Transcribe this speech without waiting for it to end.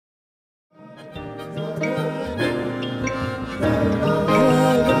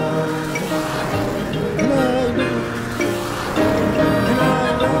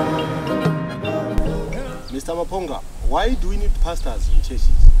Pastor Maponga, why do we need pastors in churches?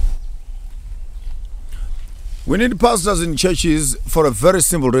 We need pastors in churches for a very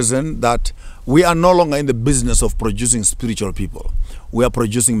simple reason, that we are no longer in the business of producing spiritual people. We are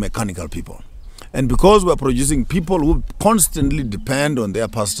producing mechanical people. And because we are producing people who constantly depend on their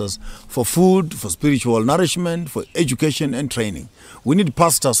pastors for food, for spiritual nourishment, for education and training, we need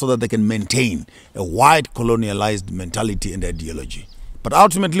pastors so that they can maintain a white colonialized mentality and ideology. But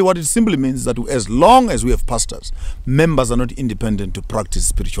ultimately what it simply means is that as long as we have pastors, members are not independent to practice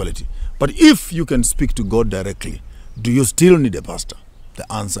spirituality. But if you can speak to God directly, do you still need a pastor?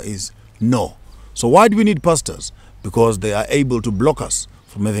 The answer is no. So why do we need pastors? Because they are able to block us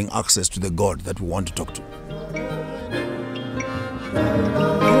from having access to the God that we want to talk to.